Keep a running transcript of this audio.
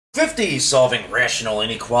50, solving rational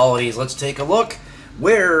inequalities. Let's take a look.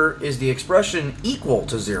 Where is the expression equal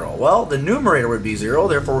to 0? Well, the numerator would be 0,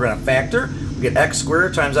 therefore we're going to factor. We get x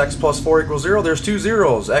squared times x plus 4 equals 0. There's two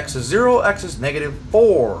zeros. X is 0, x is negative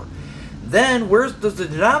 4. Then, where does the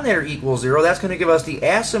denominator equal 0? That's going to give us the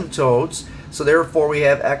asymptotes, so therefore we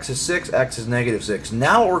have x is 6, x is negative 6.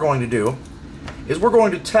 Now what we're going to do is we're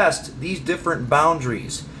going to test these different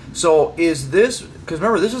boundaries. So is this, because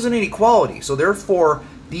remember this is an inequality, so therefore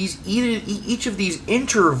each of these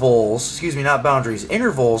intervals, not boundaries,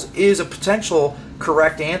 intervals is a potential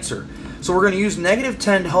correct answer. So we're going to use negative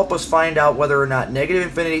 10 to help us find out whether or not negative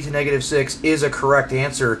infinity to negative 6 is a correct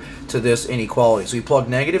answer to this inequality. So we plug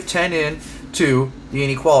negative 10 in to the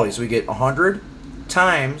inequality. So we get 100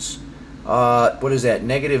 times, what is that,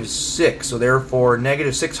 negative 6. So therefore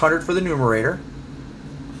negative 600 for the numerator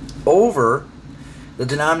over, the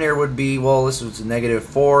denominator would be, well, this was negative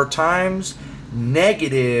 4 times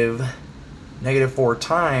negative 4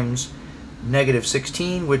 times negative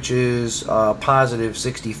 16, which is positive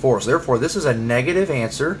 64. So therefore this is a negative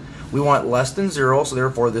answer. We want less than 0, so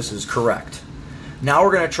therefore this is correct. Now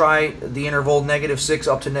we're going to try the interval negative 6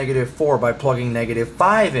 up to negative 4 by plugging negative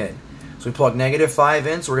 5 in. So we plug negative 5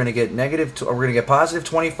 in, so we're going to get positive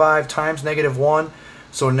 25 times negative 1,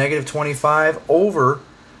 so negative 25 over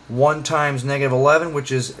 1 times negative 11,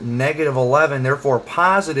 which is negative 11, therefore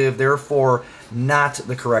positive, therefore not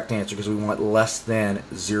the correct answer because we want less than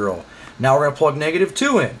 0. Now we're going to plug negative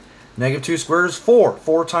 2 in. Negative 2 squared is 4.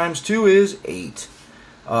 4 times 2 is 8.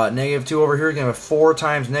 Negative 2 over here, you're going to have 4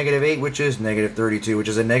 times negative 8, which is negative 32, which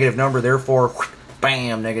is a negative number, therefore,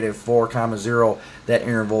 bam, negative 4 comma 0. That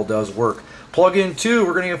interval does work. Plug in 2,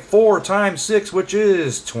 we're going to get 4 times 6, which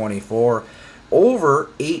is 24, over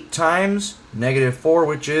 8 times negative 4,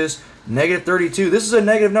 which is negative 32. This is a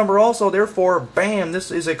negative number also, therefore, bam,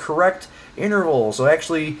 this is a correct interval. So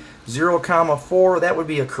actually 0 comma 4, that would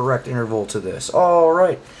be a correct interval to this. All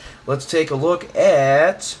right, let's take a look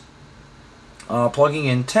at plugging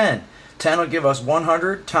in 10. 10 will give us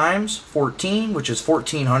 100 times 14, which is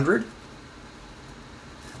 1400,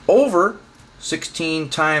 over 16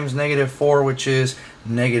 times negative 4, which is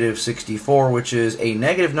negative 64, which is a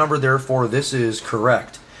negative number, therefore this is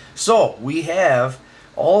correct. So we have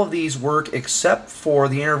all of these work except for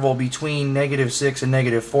the interval between negative 6 and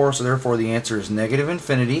negative 4, so therefore the answer is negative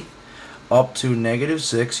infinity up to negative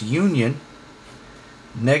 6 union,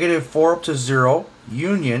 negative 4 up to 0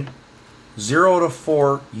 union, 0 to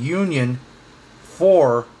 4 union,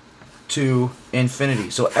 4 to infinity.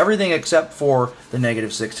 So everything except for the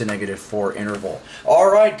negative 6 to negative 4 interval.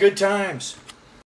 All right, good times.